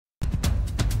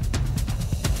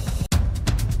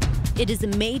It is a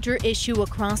major issue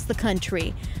across the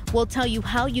country. We'll tell you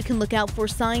how you can look out for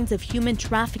signs of human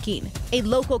trafficking. A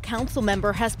local council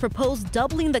member has proposed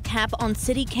doubling the cap on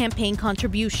city campaign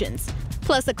contributions.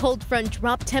 Plus, a cold front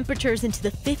dropped temperatures into the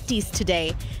 50s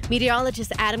today.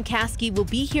 Meteorologist Adam Caskey will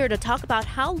be here to talk about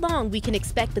how long we can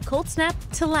expect the cold snap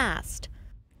to last.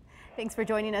 Thanks for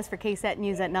joining us for KSAT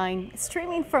News at 9.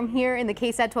 Streaming from here in the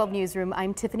KSAT 12 newsroom,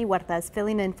 I'm Tiffany Huertas,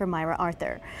 filling in for Myra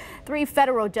Arthur. 3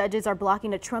 federal judges are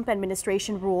blocking a Trump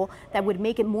administration rule that would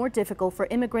make it more difficult for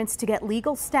immigrants to get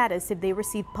legal status if they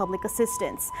receive public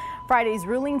assistance. Friday's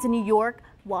rulings in New York,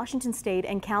 Washington State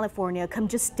and California come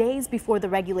just days before the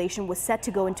regulation was set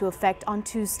to go into effect on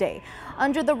Tuesday.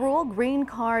 Under the rule, green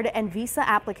card and visa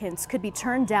applicants could be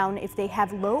turned down if they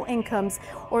have low incomes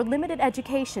or limited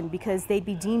education because they'd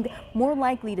be deemed more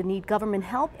likely to need government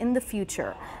help in the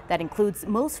future. That includes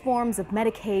most forms of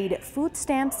Medicaid, food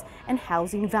stamps, and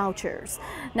housing vouchers.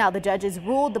 Now, the judges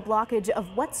ruled the blockage of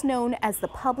what's known as the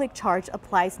public charge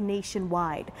applies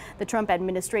nationwide. The Trump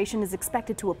administration is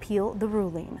expected to appeal the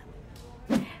ruling.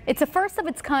 It's a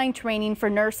first-of-its-kind training for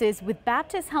nurses with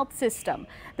Baptist Health System.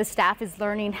 The staff is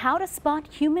learning how to spot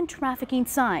human trafficking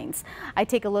signs. I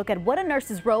take a look at what a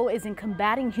nurse's role is in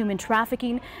combating human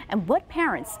trafficking and what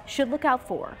parents should look out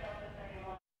for.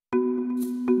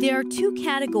 There are 2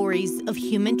 categories of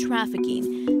human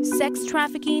trafficking: sex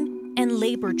trafficking and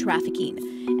labor trafficking.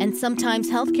 And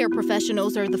sometimes healthcare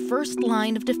professionals are the first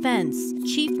line of defense.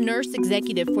 Chief Nurse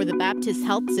Executive for the Baptist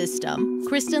Health System,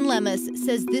 Kristen Lemus,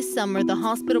 says this summer the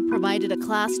hospital provided a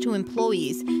class to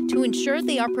employees to ensure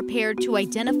they are prepared to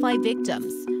identify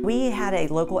victims. We had a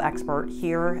local expert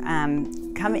here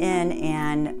come in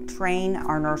and train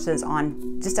our nurses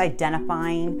on just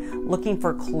identifying, looking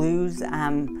for clues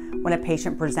when a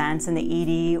patient presents in the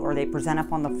ED or they present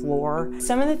up on the floor.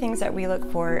 Some of the things that we look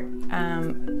for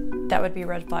that would be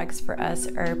red flags for us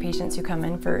are patients who come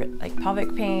in for like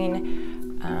pelvic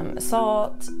pain,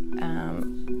 assault,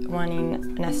 wanting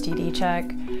an STD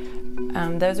check.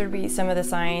 Those would be some of the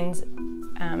signs.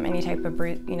 Any type of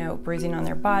bruising on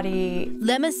their body.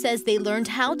 Lemus says they learned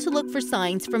how to look for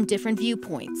signs from different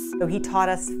viewpoints. So he taught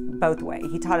us both ways.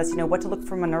 He taught us, what to look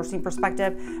from a nursing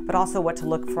perspective, but also what to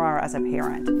look for as a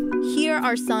parent. Here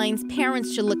are signs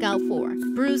parents should look out for.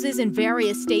 Bruises in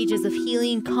various stages of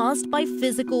healing caused by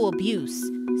physical abuse.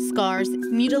 Scars,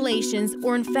 mutilations,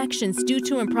 or infections due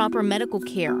to improper medical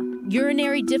care.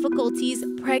 Urinary difficulties,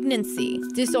 pregnancy,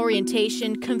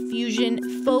 disorientation,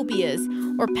 confusion, phobias,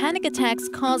 or panic attacks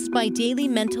caused by daily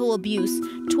mental abuse,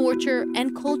 torture,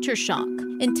 and culture shock.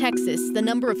 In Texas, the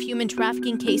number of human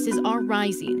trafficking cases are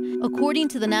rising. According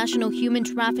to the National Human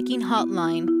Trafficking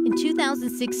Hotline, in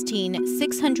 2016,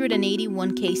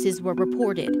 681 cases were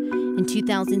reported. In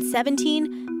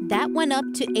 2017, that went up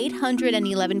to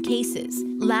 811 cases.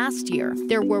 Last year,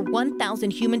 there were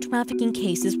 1,000 human trafficking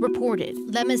cases reported.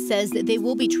 Lemus says that they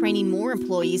will be training more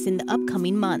employees in the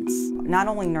upcoming months. Not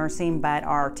only nursing, but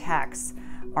our techs,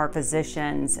 our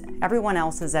physicians, everyone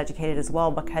else is educated as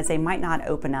well, because they might not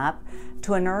open up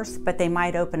to a nurse, but they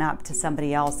might open up to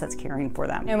somebody else that's caring for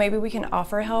them. Maybe we can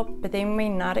offer help, but they may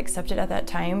not accept it at that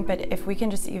time. But if we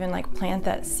can just even plant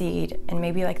that seed, and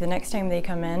maybe the next time they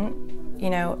come in,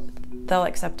 they'll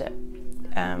accept it.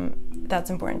 That's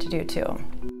important to do too.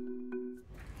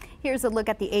 Here's a look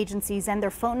at the agencies and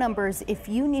their phone numbers if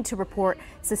you need to report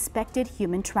suspected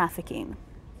human trafficking.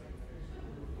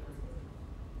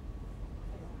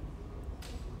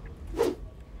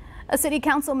 A city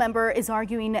council member is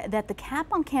arguing that the cap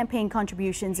on campaign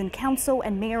contributions in council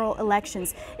and mayoral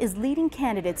elections is leading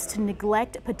candidates to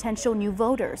neglect potential new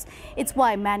voters. It's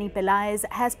why Manny Pelaez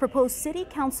has proposed city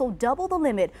council double the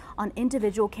limit on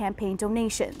individual campaign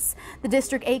donations. The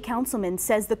District 8 councilman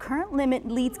says the current limit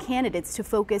leads candidates to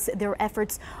focus their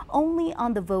efforts only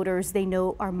on the voters they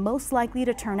know are most likely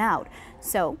to turn out.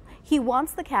 So he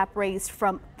wants the cap raised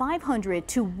from $500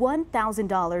 to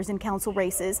 $1,000 in council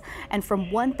races and from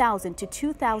 $1,000 to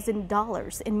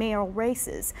 $2,000 in mayoral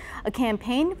races. A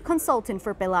campaign consultant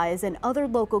for Pelaez and other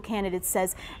local candidates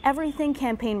says everything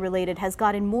campaign related has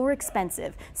gotten more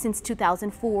expensive since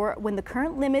 2004 when the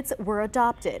current limits were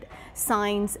adopted.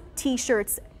 Signs,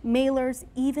 t-shirts, mailers,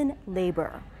 even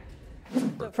labor.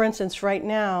 For instance, right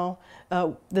now,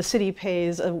 the city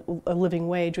pays a living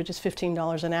wage, which is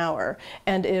 $15 an hour.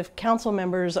 And if council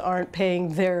members aren't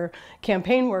paying their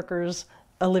campaign workers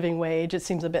a living wage, it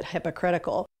seems a bit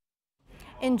hypocritical.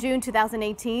 In June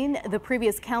 2018, the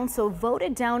previous council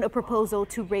voted down a proposal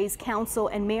to raise council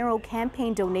and mayoral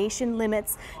campaign donation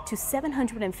limits to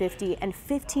 $750 and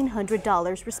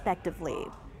 $1,500 respectively.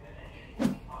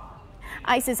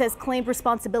 ISIS has claimed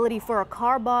responsibility for a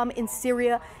car bomb in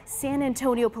Syria. San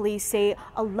Antonio police say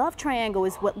a love triangle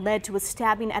is what led to a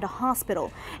stabbing at a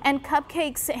hospital. And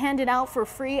cupcakes handed out for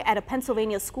free at a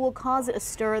Pennsylvania school caused a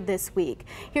stir this week.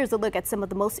 Here's a look at some of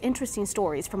the most interesting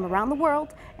stories from around the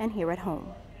world and here at home.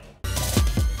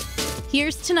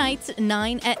 Here's tonight's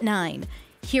 9 at 9.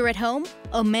 Here at home,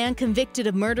 a man convicted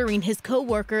of murdering his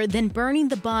co-worker, then burning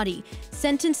the body,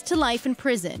 sentenced to life in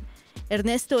prison.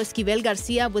 Ernesto Esquivel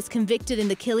Garcia was convicted in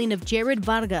the killing of Jared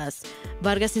Vargas.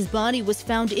 Vargas's body was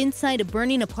found inside a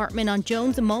burning apartment on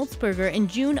Jones Maltzberger in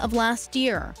June of last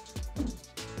year.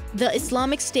 The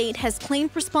Islamic State has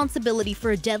claimed responsibility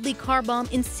for a deadly car bomb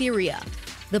in Syria.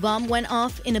 The bomb went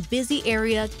off in a busy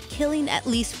area, killing at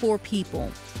least 4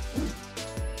 people.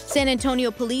 San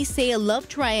Antonio police say a love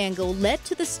triangle led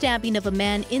to the stabbing of a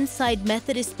man inside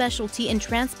Methodist Specialty and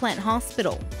Transplant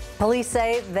Hospital. Police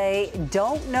say they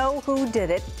don't know who did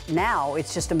it. Now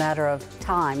it's just a matter of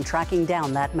time tracking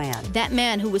down that man. That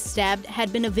man who was stabbed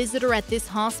had been a visitor at this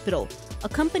hospital,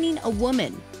 accompanying a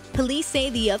woman. Police say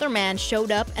the other man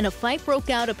showed up and a fight broke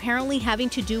out, apparently having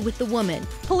to do with the woman.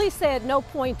 Police say at no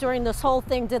point during this whole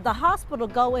thing did the hospital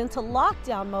go into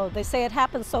lockdown mode. They say it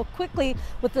happened so quickly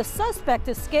with the suspect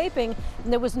escaping,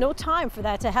 and there was no time for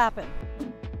that to happen.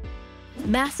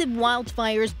 Massive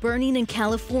wildfires burning in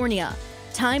California.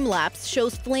 Time-lapse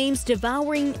shows flames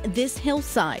devouring this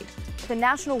hillside. The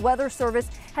National Weather Service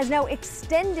has now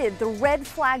extended the red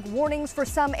flag warnings for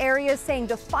some areas, saying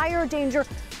the fire danger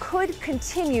could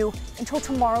continue until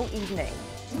tomorrow evening.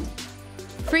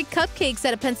 Free cupcakes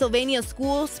at a Pennsylvania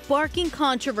school sparking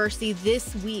controversy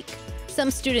this week. Some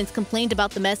students complained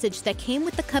about the message that came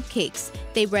with the cupcakes.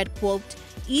 They read, quote,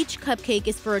 "Each cupcake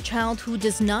is for a child who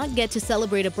does not get to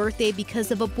celebrate a birthday because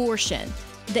of abortion."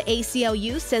 The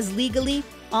ACLU says legally,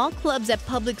 all clubs at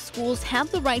public schools have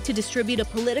the right to distribute a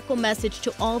political message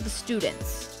to all the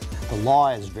students. The law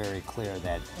is very clear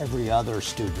that every other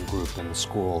student group in the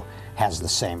school has the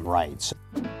same rights.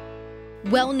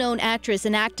 Well-known actress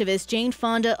and activist Jane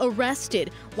Fonda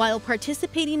arrested while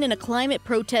participating in a climate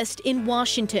protest in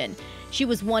Washington. She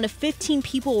was one of 15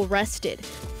 people arrested.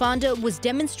 Fonda was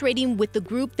demonstrating with the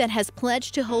group that has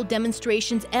pledged to hold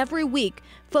demonstrations every week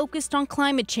focused on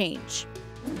climate change.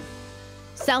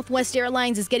 Southwest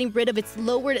Airlines is getting rid of its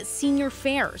lowered senior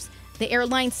fares. The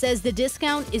airline says the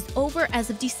discount is over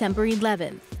as of December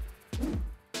 11th.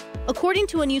 According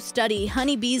to a new study,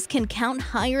 honeybees can count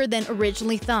higher than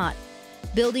originally thought.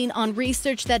 Building on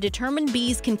research that determined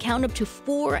bees can count up to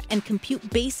 4 and compute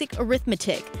basic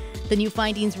arithmetic, the new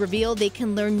findings reveal they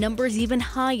can learn numbers even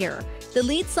higher. The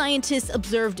lead scientists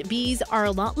observed bees are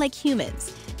a lot like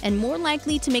humans and more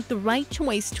likely to make the right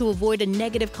choice to avoid a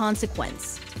negative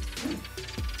consequence.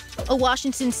 A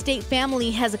Washington state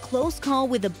family has a close call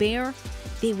with a bear.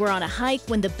 They were on a hike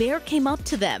when the bear came up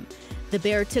to them. The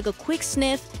bear took a quick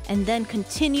sniff and then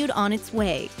continued on its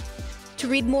way. To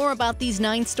read more about these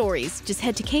 9 stories, just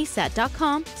head to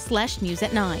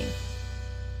ksat.com/news@9.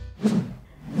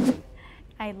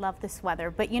 I love this weather,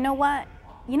 but you know what?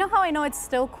 You know how I know it's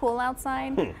still cool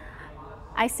outside?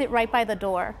 I sit right by the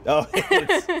door. Oh,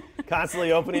 it's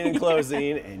constantly opening and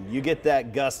closing, and you get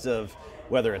that gust of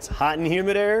whether it's hot and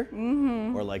humid air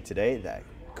or like today, that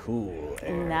cool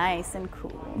air. Nice and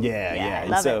cool. Yeah. I And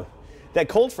love so it. that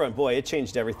cold front, boy, it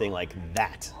changed everything like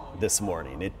that this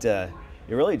morning. It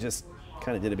really just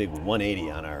kind of did a big 180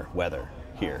 on our weather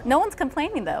here. No one's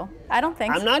complaining though. I don't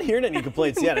think so. I'm not hearing any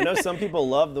complaints yet. I know some people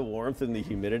love the warmth and the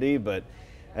humidity, but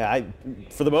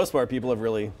for the most part, people have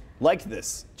really liked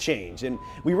this change. And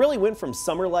we really went from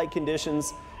summer-like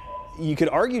conditions, you could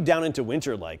argue, down into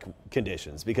winter-like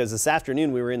conditions, because this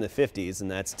afternoon we were in the 50s,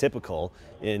 and that's typical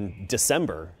in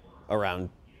December around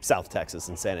South Texas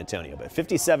and San Antonio. But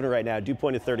 57 right now, dew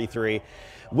point of 33.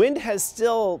 Wind has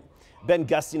still been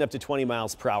gusting up to 20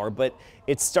 miles per hour, but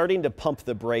it's starting to pump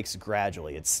the brakes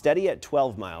gradually. It's steady at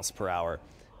 12 miles per hour.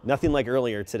 Nothing like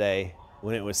earlier today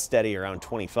when it was steady around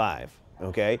 25,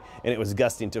 okay? And it was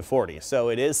gusting to 40. So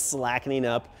it is slackening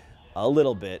up a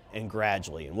little bit and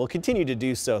gradually, and we'll continue to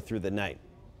do so through the night.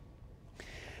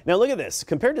 Now look at this.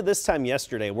 Compared to this time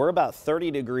yesterday, we're about 30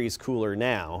 degrees cooler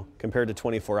now compared to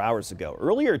 24 hours ago.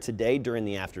 Earlier today during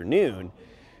the afternoon,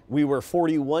 we were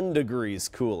 41 degrees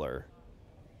cooler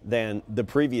than the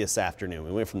previous afternoon.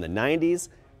 We went from the 90s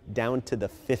down to the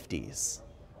 50s.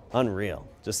 Unreal,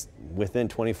 just within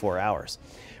 24 hours.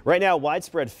 Right now,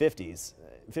 widespread 50s.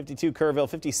 52 Kerrville,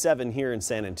 57 here in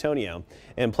San Antonio,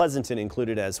 and Pleasanton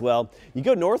included as well. You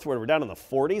go northward, we're down in the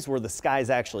 40s where the sky's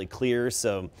actually clear,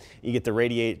 so you get the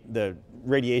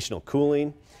radiational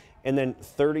cooling, and then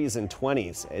 30s and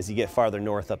 20s as you get farther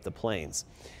north up the plains.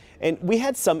 And we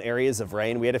had some areas of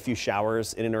rain. We had a few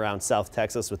showers in and around South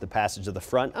Texas with the passage of the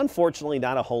front. Unfortunately,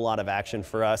 not a whole lot of action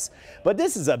for us, but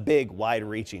this is a big,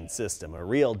 wide-reaching system, a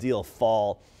real deal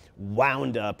fall,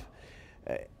 wound up,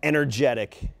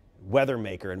 energetic weather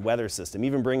maker and weather system,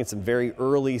 even bringing some very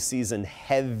early season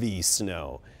heavy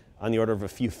snow on the order of a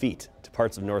few feet to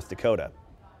parts of North Dakota.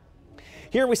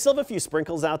 Here, we still have a few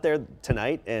sprinkles out there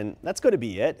tonight, and that's going to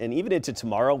be it. And even into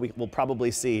tomorrow, we will probably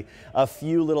see a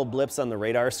few little blips on the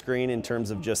radar screen in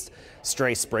terms of just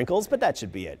stray sprinkles, but that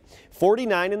should be it.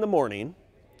 49 in the morning,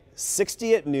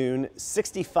 60 at noon,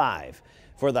 65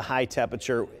 for the high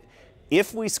temperature.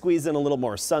 If we squeeze in a little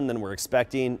more sun than we're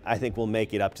expecting, I think we'll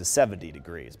make it up to 70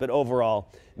 degrees, but overall,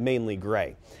 mainly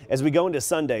gray. As we go into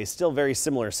Sunday, still very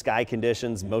similar sky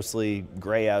conditions, mostly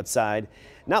gray outside.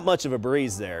 Not much of a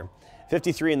breeze there.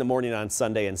 53 in the morning on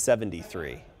Sunday and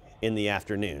 73 in the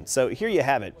afternoon. So here you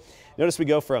have it. Notice we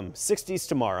go from 60s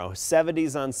tomorrow,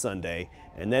 70s on Sunday,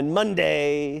 and then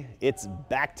Monday, it's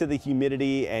back to the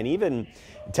humidity and even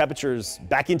temperatures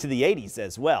back into the 80s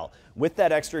as well. With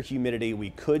that extra humidity,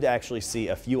 we could actually see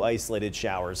a few isolated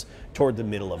showers toward the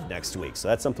middle of next week. So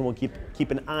that's something we'll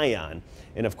keep an eye on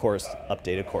and, of course,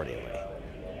 update accordingly.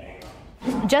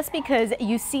 Just because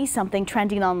you see something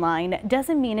trending online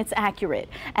doesn't mean it's accurate.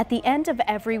 At the end of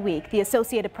every week, the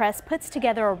Associated Press puts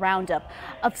together a roundup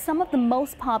of some of the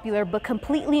most popular but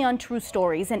completely untrue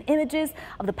stories and images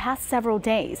of the past several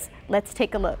days. Let's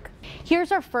take a look.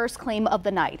 Here's our first claim of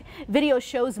the night. Video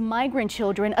shows migrant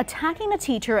children attacking a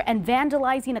teacher and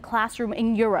vandalizing a classroom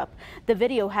in Europe. The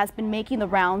video has been making the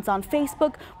rounds on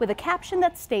Facebook with a caption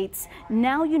that states,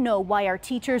 "Now you know why our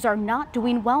teachers are not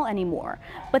doing well anymore."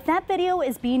 But that video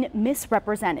is being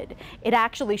misrepresented. It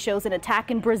actually shows an attack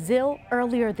in Brazil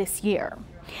earlier this year.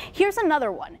 Here's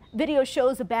another one. Video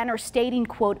shows a banner stating,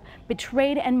 quote,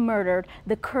 "Betrayed and murdered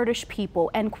the Kurdish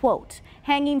people," end quote,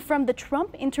 hanging from the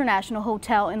Trump International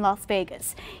Hotel in Las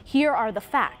Vegas. Here are the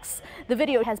facts. The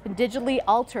video has been digitally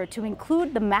altered to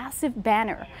include the massive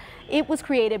banner. It was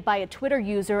created by a Twitter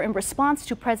user in response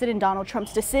to President Donald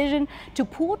Trump's decision to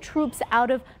pull troops out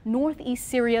of northeast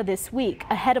Syria this week,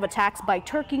 ahead of attacks by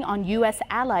Turkey on U.S.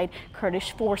 allied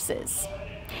Kurdish forces.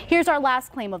 Here's our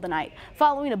last claim of the night.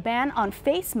 Following a ban on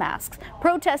face masks,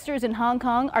 protesters in Hong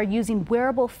Kong are using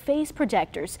wearable face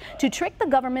projectors to trick the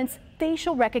government's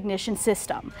facial recognition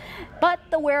system. But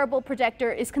the wearable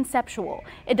projector is conceptual.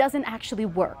 It doesn't actually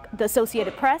work. The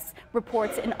Associated Press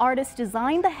reports an artist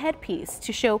designed the headpiece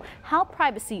to show how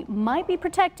privacy might be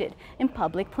protected in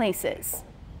public places.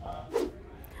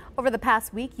 Over the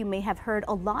past week, you may have heard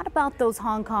a lot about those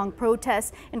Hong Kong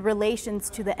protests in relations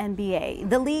to the NBA.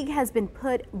 The league has been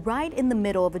put right in the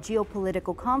middle of a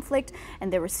geopolitical conflict,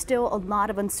 and there is still a lot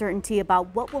of uncertainty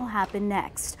about what will happen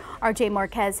next. RJ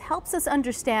Marquez helps us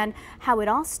understand how it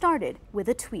all started with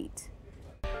a tweet.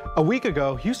 A week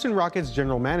ago, Houston Rockets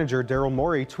general manager Daryl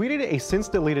Morey tweeted a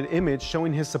since-deleted image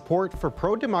showing his support for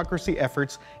pro-democracy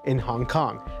efforts in Hong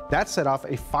Kong. That set off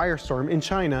a firestorm in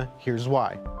China. Here's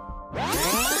why.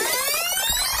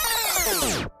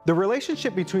 The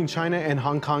relationship between China and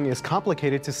Hong Kong is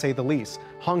complicated to say the least.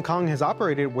 Hong Kong has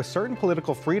operated with certain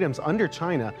political freedoms under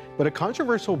China, but a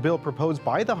controversial bill proposed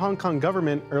by the Hong Kong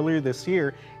government earlier this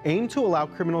year aimed to allow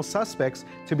criminal suspects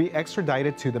to be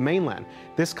extradited to the mainland.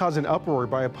 This caused an uproar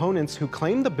by opponents who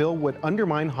claimed the bill would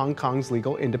undermine Hong Kong's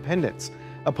legal independence.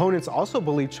 Opponents also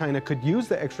believe China could use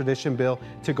the extradition bill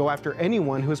to go after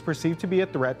anyone who is perceived to be a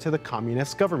threat to the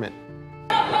communist government.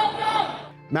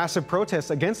 Massive protests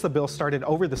against the bill started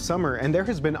over the summer, and there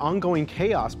has been ongoing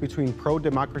chaos between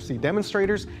pro-democracy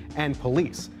demonstrators and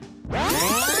police.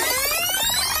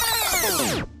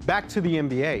 Back to the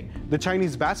NBA. The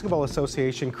Chinese Basketball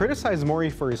Association criticized Morey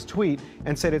for his tweet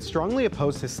and said it strongly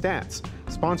opposed his stance.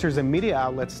 Sponsors and media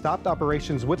outlets stopped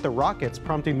operations with the Rockets,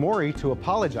 prompting Morey to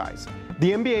apologize.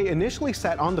 The NBA initially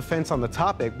sat on the fence on the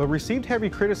topic, but received heavy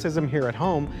criticism here at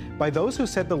home by those who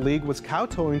said the league was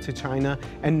kowtowing to China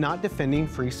and not defending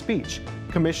free speech.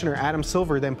 Commissioner Adam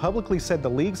Silver then publicly said the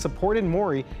league supported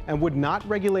Morey and would not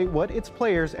regulate what its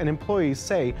players and employees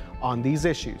say on these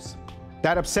issues.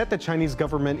 That upset the Chinese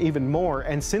government even more,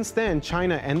 and since then,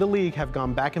 China and the league have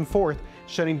gone back and forth,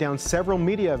 shutting down several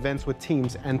media events with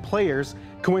teams and players.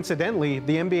 Coincidentally,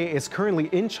 the NBA is currently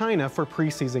in China for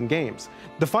preseason games.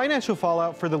 The financial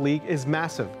fallout for the league is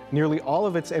massive. Nearly all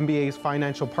of its NBA's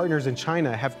financial partners in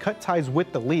China have cut ties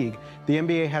with the league. The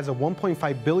NBA has a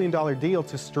 $1.5 billion deal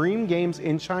to stream games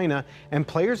in China, and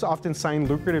players often sign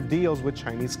lucrative deals with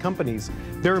Chinese companies.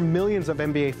 There are millions of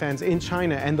NBA fans in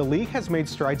China, and the league has made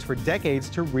strides for decades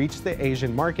to reach the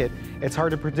Asian market. It's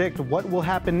hard to predict what will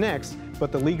happen next,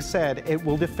 but the league said it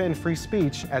will defend free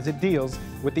speech as it deals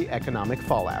with the economic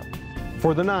fallout.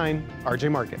 For The 9,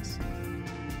 RJ Marcus.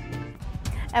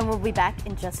 And we'll be back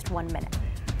in just 1 minute.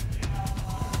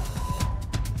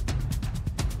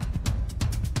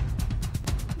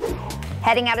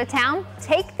 Heading out of town?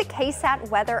 Take the KSAT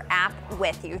weather app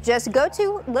with you. Just go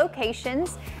to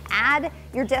locations, add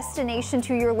your destination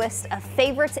to your list of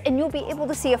favorites, and you'll be able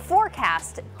to see a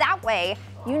forecast. That way,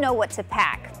 you know what to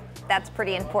pack. That's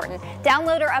pretty important.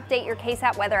 Download or update your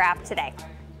KSAT weather app today.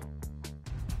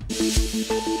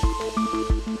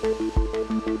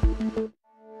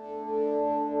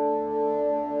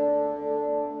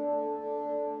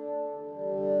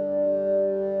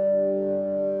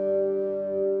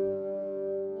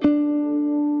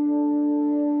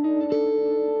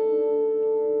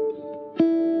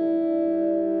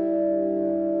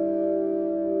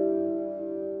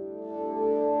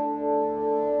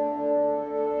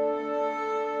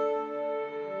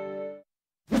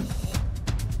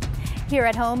 Here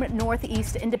at home,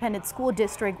 Northeast Independent School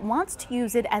District wants to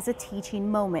use it as a teaching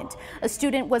moment. A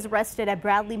student was arrested at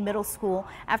Bradley Middle School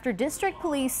after district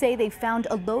police say they found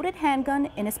a loaded handgun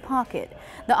in his pocket.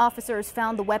 The officers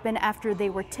found the weapon after they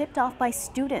were tipped off by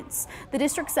students. The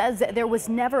district says there was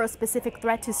never a specific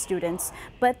threat to students,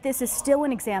 but this is still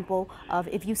an example of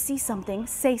if you see something,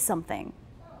 say something.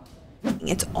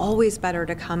 It's always better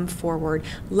to come forward,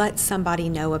 let somebody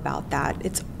know about that.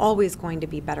 It's always going to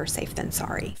be better safe than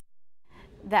sorry.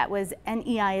 That was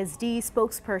NEISD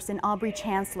spokesperson Aubrey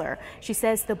Chancellor. She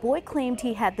says the boy claimed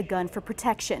he had the gun for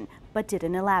protection, but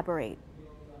didn't elaborate.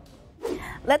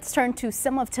 Let's turn to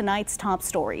some of tonight's top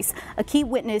stories. A key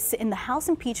witness in the House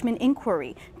impeachment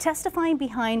inquiry testifying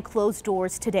behind closed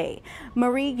doors today.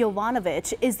 Marie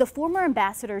Yovanovitch is the former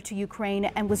ambassador to Ukraine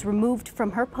and was removed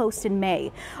from her post in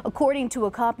May. According to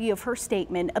a copy of her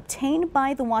statement obtained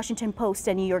by the Washington Post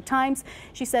and New York Times,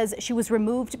 she says she was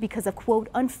removed because of, quote,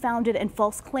 unfounded and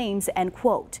false claims, end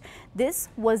quote. This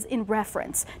was in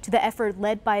reference to the effort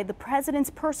led by the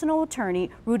president's personal attorney,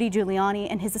 Rudy Giuliani,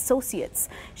 and his associates.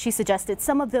 She suggested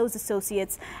some of those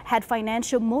associates had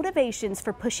financial motivations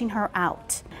for pushing her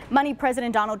out. Money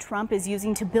President Donald Trump is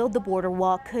using to build the border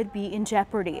wall could be in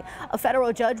jeopardy. A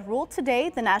federal judge ruled today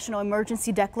the national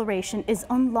emergency declaration is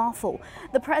unlawful.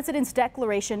 The president's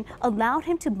declaration allowed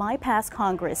him to bypass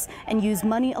Congress and use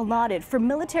money allotted for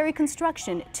military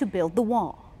construction to build the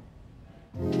wall.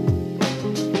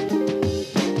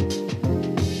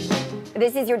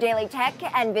 This is your daily tech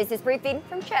and business briefing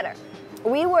from Cheddar.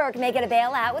 WeWork may get a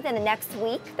bailout within the next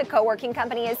week. The co-working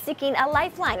company is seeking a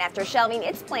lifeline after shelving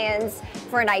its plans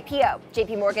for an IPO.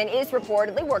 JP Morgan is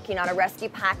reportedly working on a rescue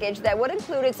package that would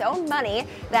include its own money.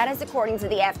 That is according to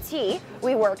the FT.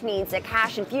 WeWork needs a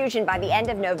cash infusion by the end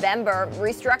of November.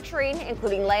 Restructuring,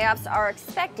 including layoffs, are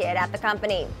expected at the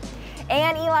company.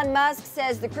 And Elon Musk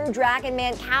says the Crew Dragon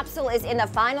manned capsule is in the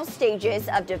final stages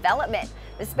of development.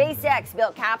 The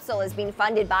SpaceX-built capsule is being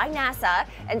funded by NASA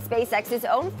and SpaceX's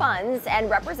own funds and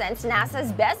represents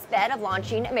NASA's best bet of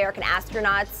launching American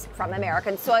astronauts from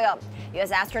American soil.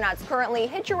 U.S. astronauts currently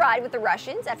hitch a ride with the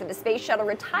Russians after the space shuttle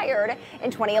retired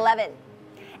in 2011.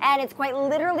 And it's quite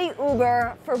literally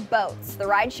Uber for boats. The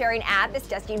ride-sharing app is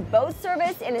testing boat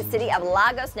service in the city of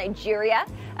Lagos, Nigeria,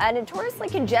 a notoriously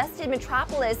congested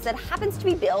metropolis that happens to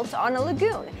be built on a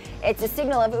lagoon. It's a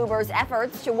signal of Uber's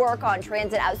efforts to work on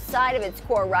transit outside of its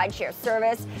core rideshare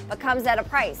service, but comes at a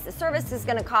price. The service is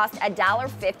going to cost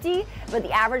 $1.50, but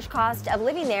the average cost of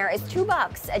living there is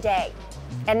 $2 a day.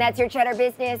 And that's your Cheddar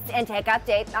Business and Tech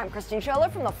Update. I'm Kristen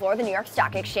Scholler from the floor of the New York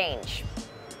Stock Exchange.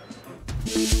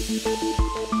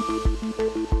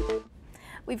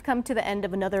 We've come to the end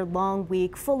of another long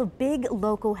week full of big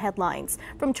local headlines,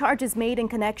 from charges made in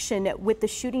connection with the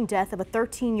shooting death of a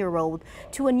 13-year-old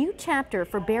to a new chapter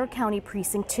for Bexar County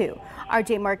Precinct 2.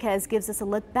 RJ Marquez gives us a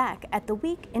look back at the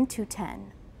week in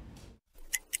 210.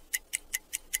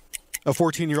 A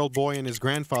 14-year-old boy and his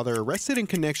grandfather arrested in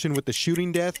connection with the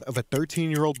shooting death of a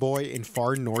 13-year-old boy in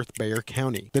far north Bexar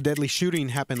County. The deadly shooting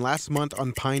happened last month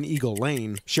on Pine Eagle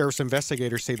Lane. Sheriff's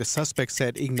investigators say the suspect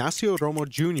said Ignacio Romo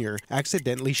Jr.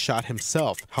 accidentally shot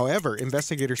himself. However,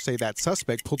 investigators say that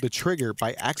suspect pulled the trigger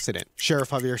by accident.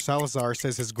 Sheriff Javier Salazar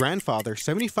says his grandfather,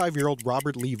 75-year-old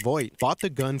Robert Lee Voigt, bought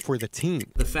the gun for the teen.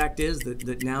 The fact is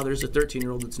that now there's a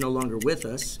 13-year-old that's no longer with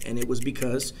us, and it was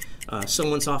because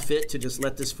someone saw fit to just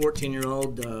let this 14-year-old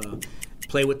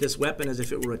play with this weapon as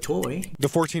if it were a toy. The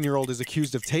 14-year-old is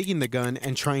accused of taking the gun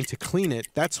and trying to clean it.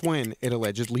 That's when it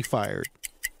allegedly fired.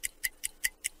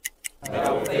 that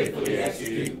I will faithfully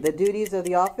execute the duties of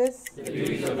the office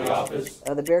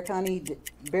of the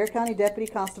Bexar County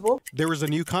Deputy Constable. There was a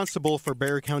new constable for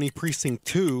Bexar County Precinct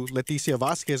 2. Leticia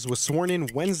Vasquez was sworn in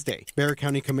Wednesday. Bexar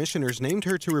County commissioners named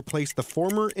her to replace the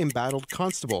former embattled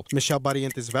constable. Michelle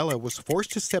Barrientos Vela was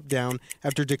forced to step down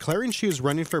after declaring she was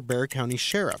running for Bexar County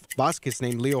Sheriff. Vasquez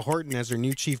named Leo Horton as her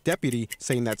new chief deputy,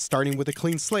 saying that starting with a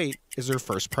clean slate is her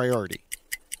first priority.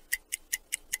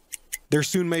 There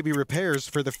soon may be repairs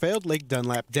for the failed Lake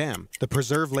Dunlap Dam. The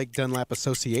Preserve Lake Dunlap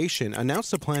Association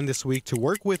announced a plan this week to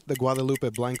work with the Guadalupe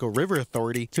Blanco River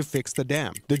Authority to fix the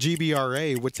dam. The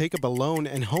GBRA would take up a loan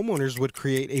and homeowners would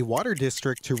create a water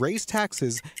district to raise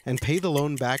taxes and pay the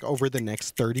loan back over the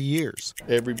next 30 years.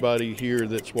 Everybody here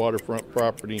that's waterfront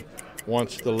property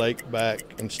wants the lake back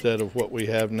instead of what we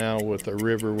have now with a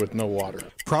river with no water.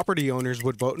 Property owners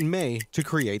would vote in May to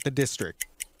create the district.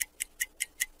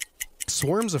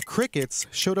 Swarms of crickets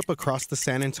showed up across the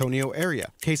San Antonio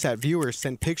area. KSAT viewers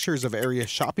sent pictures of area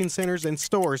shopping centers and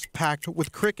stores packed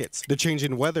with crickets. The change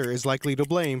in weather is likely to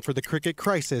blame for the cricket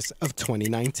crisis of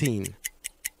 2019.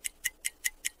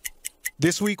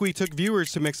 This week, we took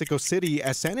viewers to Mexico City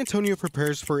as San Antonio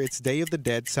prepares for its Day of the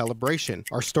Dead celebration.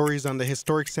 Our stories on the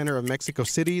historic center of Mexico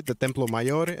City, the Templo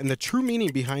Mayor, and the true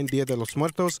meaning behind Dia de los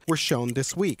Muertos were shown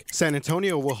this week. San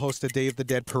Antonio will host a Day of the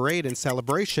Dead parade and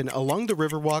celebration along the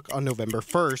Riverwalk on November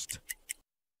 1st.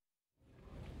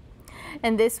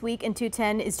 And This Week in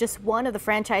 210 is just one of the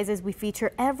franchises we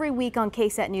feature every week on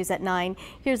KSAT News at 9.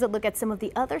 Here's a look at some of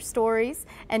the other stories,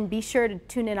 and be sure to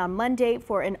tune in on Monday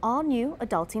for an all-new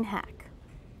adulting hack.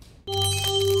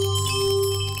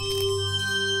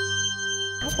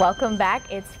 Welcome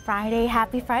back. It's Friday.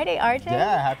 Happy Friday, RJ.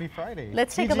 Yeah, happy Friday.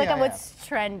 Let's take a look at what's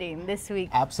trending this week.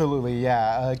 Absolutely,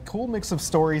 yeah. A cool mix of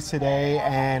stories today,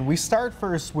 and we start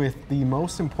first with the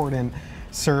most important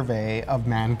survey of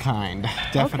mankind,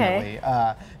 definitely.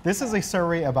 Okay. This is a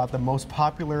survey about the most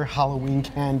popular Halloween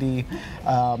candy,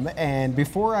 and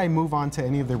before I move on to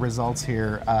any of the results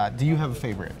here, do you have a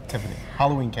favorite, Tiffany?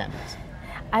 Halloween candies?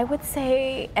 I would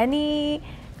say any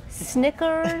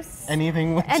Snickers.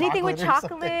 Anything with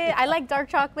chocolate. I like dark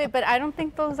chocolate, but I don't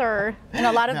think those are in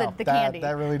a lot of the candy.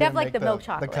 That really they have like the milk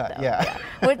chocolate. The cut, though. Yeah.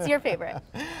 What's your favorite?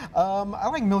 I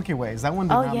like Milky Ways. That one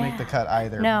did not make the cut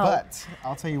either. No. But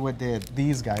I'll tell you what did.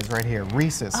 These guys right here,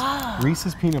 Reese's.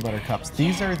 Reese's Peanut Butter Cups.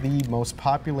 These are the most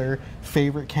popular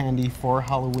favorite candy for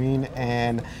Halloween,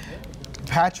 and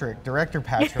Director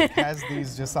Patrick, has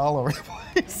these just all over the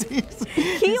place.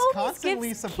 He's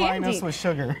constantly supplying us with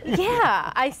sugar.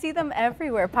 Yeah, I see them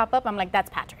everywhere pop up. I'm like, that's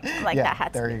Patrick. I'm like, that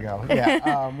had to there you go.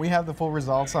 Yeah, we have the full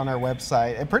results on our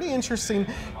website. And pretty interesting.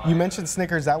 You mentioned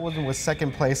Snickers. That one was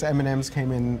second place. M&M's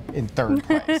came in third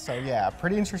place. So yeah,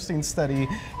 pretty interesting study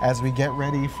as we get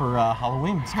ready for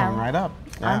Halloween. It's coming right up.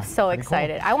 Yeah, I'm so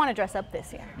excited. Cool. I want to dress up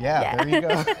this year. Yeah, there you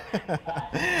go.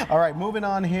 All right, moving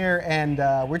on here, and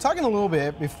we're talking a little bit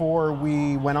before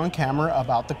we went on camera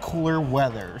about the cooler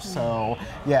weather. So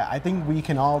yeah, I think we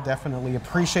can all definitely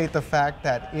appreciate the fact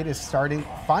that it is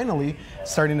finally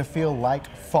starting to feel like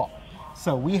fall.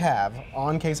 So we have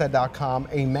on KSAT.com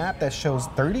a map that shows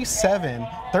 37,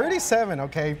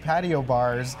 okay, patio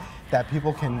bars that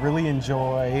people can really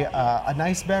enjoy a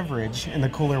nice beverage in the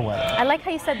cooler weather. I like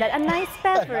how you said that, a nice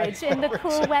beverage in the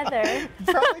cool weather. You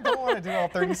probably don't want to do all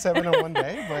 37 in one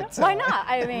day, but... Why not?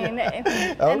 I mean,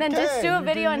 and then just do a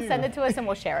video and send it to us and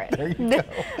we'll share it. There you go.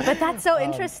 But that's so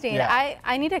interesting. Yeah.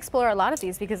 I need to explore a lot of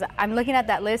these because I'm looking at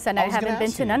that list and I haven't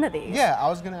been to none of these. Yeah, I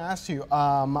was going to ask you.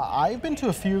 I've been to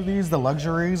a few of these. The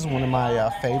Luxuries, one of my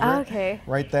favorite. Okay.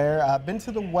 Right there. I've been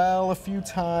to the Well a few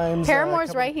times.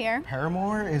 Paramore's right here.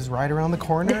 Paramore is right around the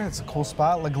corner. It's a cool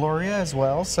spot. La Gloria as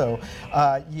well. So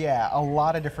yeah, a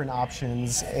lot of different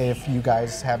options if you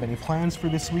guys have any plans for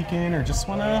this weekend or just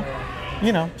want to,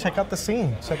 you know, check out the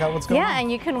scene, check out what's going on. Yeah,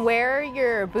 and you can wear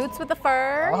your boots with the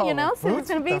fur, you know, so it's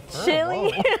going to be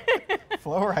chilly.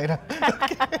 Flow right up.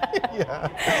 Okay.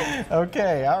 Yeah.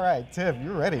 Okay, all right, Tiff,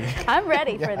 you're ready. I'm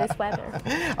ready for this weather.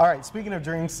 All right, speaking of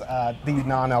drinks, the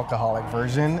non-alcoholic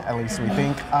version, at least we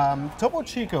think. Topo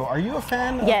Chico, are you a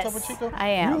fan of Topo Chico? Yes, I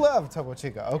am. You love Topo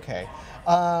Chico, okay.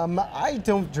 I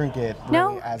don't drink it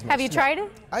really as much. Have you tried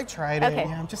it? I tried it.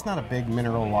 Yeah, I'm just not a big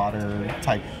mineral water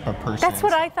type of person. That's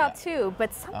what I thought too,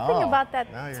 but something about that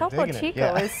Topo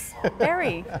Chico is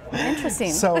very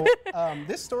interesting. So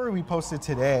this story we posted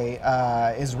today,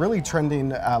 is really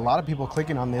trending. A lot of people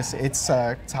clicking on this. It's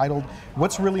titled,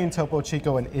 "What's Really in Topo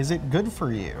Chico and Is It Good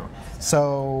for You?"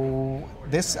 So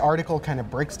this article kind of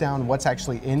breaks down what's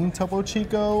actually in Topo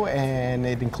Chico, and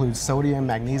it includes sodium,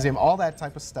 magnesium, all that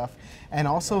type of stuff, and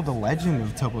also the legend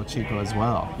of Topo Chico as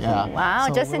well. Yeah. Wow,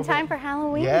 So just in time for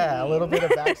Halloween. Yeah, a little bit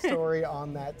of backstory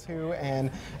on that too.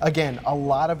 And again, a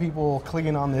lot of people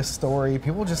clicking on this story.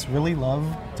 People just really love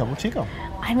Topo Chico.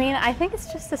 I mean, I think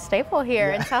it's just a staple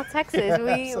here in South Texas.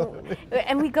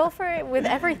 We go for it with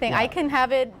everything. I can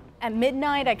have it at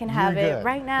midnight. I can have it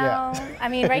right now. I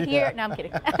mean, right here. No, I'm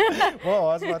kidding. Whoa,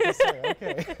 I was about to say,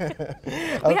 okay.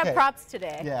 We have props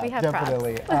today. Yeah, we have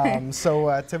definitely. props.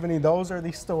 So, Tiffany, those are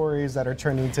the stories that are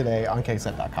trending today on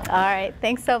KSAT.com. All right,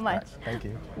 thanks so much. Right, thank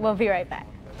you. We'll be right back.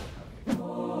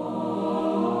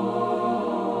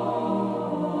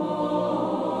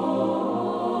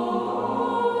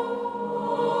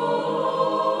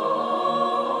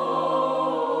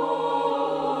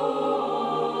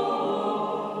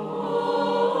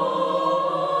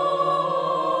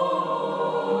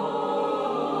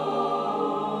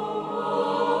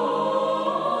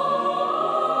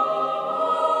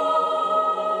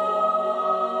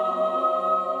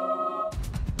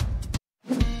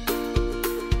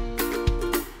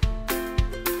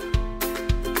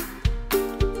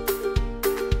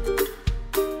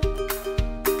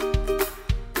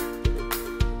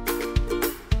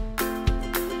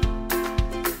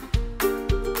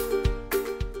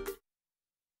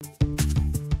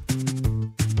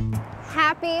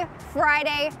 Happy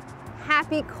Friday,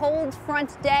 happy cold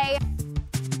front day.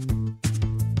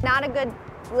 Not a good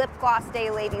lip gloss day,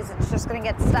 ladies. It's just gonna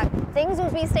get stuck. Things will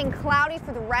be staying cloudy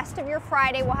for the rest of your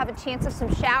Friday. We'll have a chance of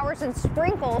some showers and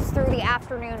sprinkles through the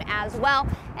afternoon as well.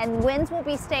 And winds will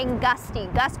be staying gusty.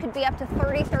 Gusts could be up to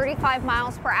 30, 35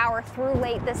 miles per hour through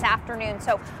late this afternoon.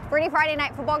 So for any Friday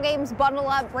night football games, bundle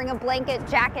up, bring a blanket,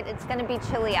 jacket. It's gonna be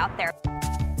chilly out there.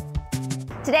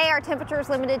 Today, our temperature is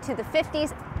limited to the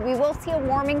 50s. We will see a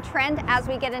warming trend as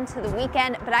we get into the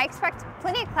weekend, but I expect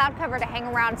plenty of cloud cover to hang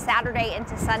around Saturday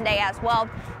into Sunday as well.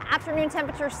 Afternoon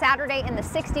temperature Saturday in the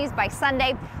 60s. By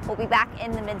Sunday, we'll be back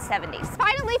in the mid-70s.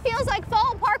 Finally feels like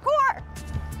fall parkour.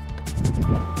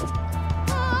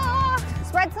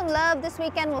 Spread some love this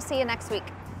weekend. We'll see you next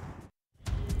week.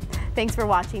 Thanks for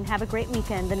watching. Have a great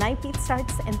weekend. The Night Beat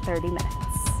starts in 30 minutes.